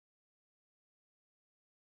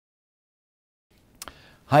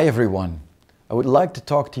Hi everyone. I would like to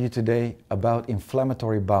talk to you today about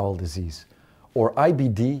inflammatory bowel disease, or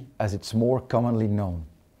IBD as it's more commonly known.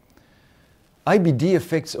 IBD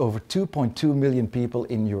affects over 2.2 million people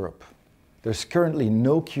in Europe. There's currently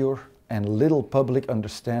no cure and little public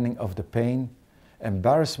understanding of the pain,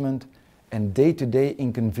 embarrassment and day-to-day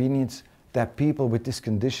inconvenience that people with this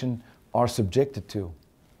condition are subjected to.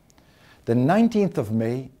 The 19th of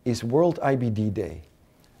May is World IBD Day,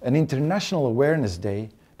 an international awareness day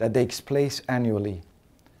that takes place annually.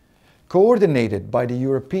 Coordinated by the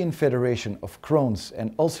European Federation of Crohn's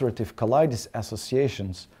and Ulcerative Colitis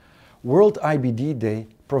Associations, World IBD Day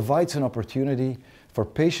provides an opportunity for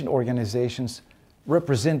patient organizations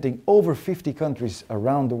representing over 50 countries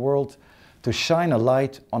around the world to shine a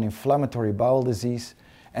light on inflammatory bowel disease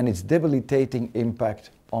and its debilitating impact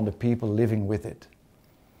on the people living with it.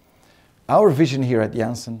 Our vision here at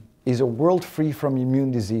Janssen is a world free from immune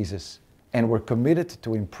diseases, and we're committed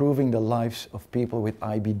to improving the lives of people with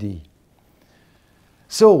IBD.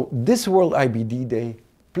 So this World IBD Day,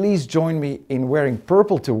 please join me in wearing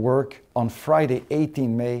purple to work on Friday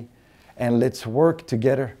 18 May, and let's work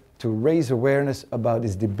together to raise awareness about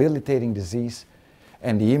this debilitating disease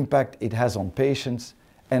and the impact it has on patients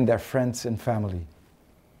and their friends and family.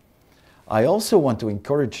 I also want to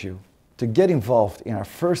encourage you to get involved in our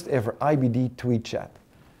first ever IBD tweet chat.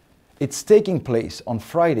 It's taking place on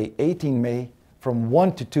Friday 18 May from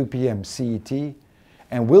 1 to 2 p.m. CET,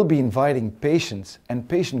 and we'll be inviting patients and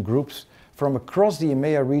patient groups from across the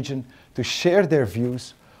EMEA region to share their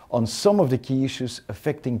views on some of the key issues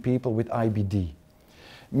affecting people with IBD.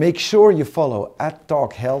 Make sure you follow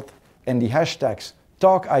 @TalkHealth and the hashtags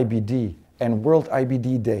TalkIBD and World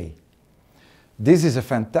IBD Day. This is a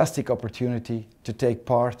fantastic opportunity to take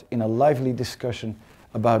part in a lively discussion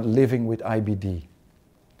about living with IBD.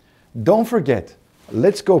 Don't forget,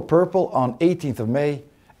 let's go purple on 18th of May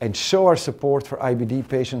and show our support for IBD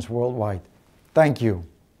patients worldwide. Thank you.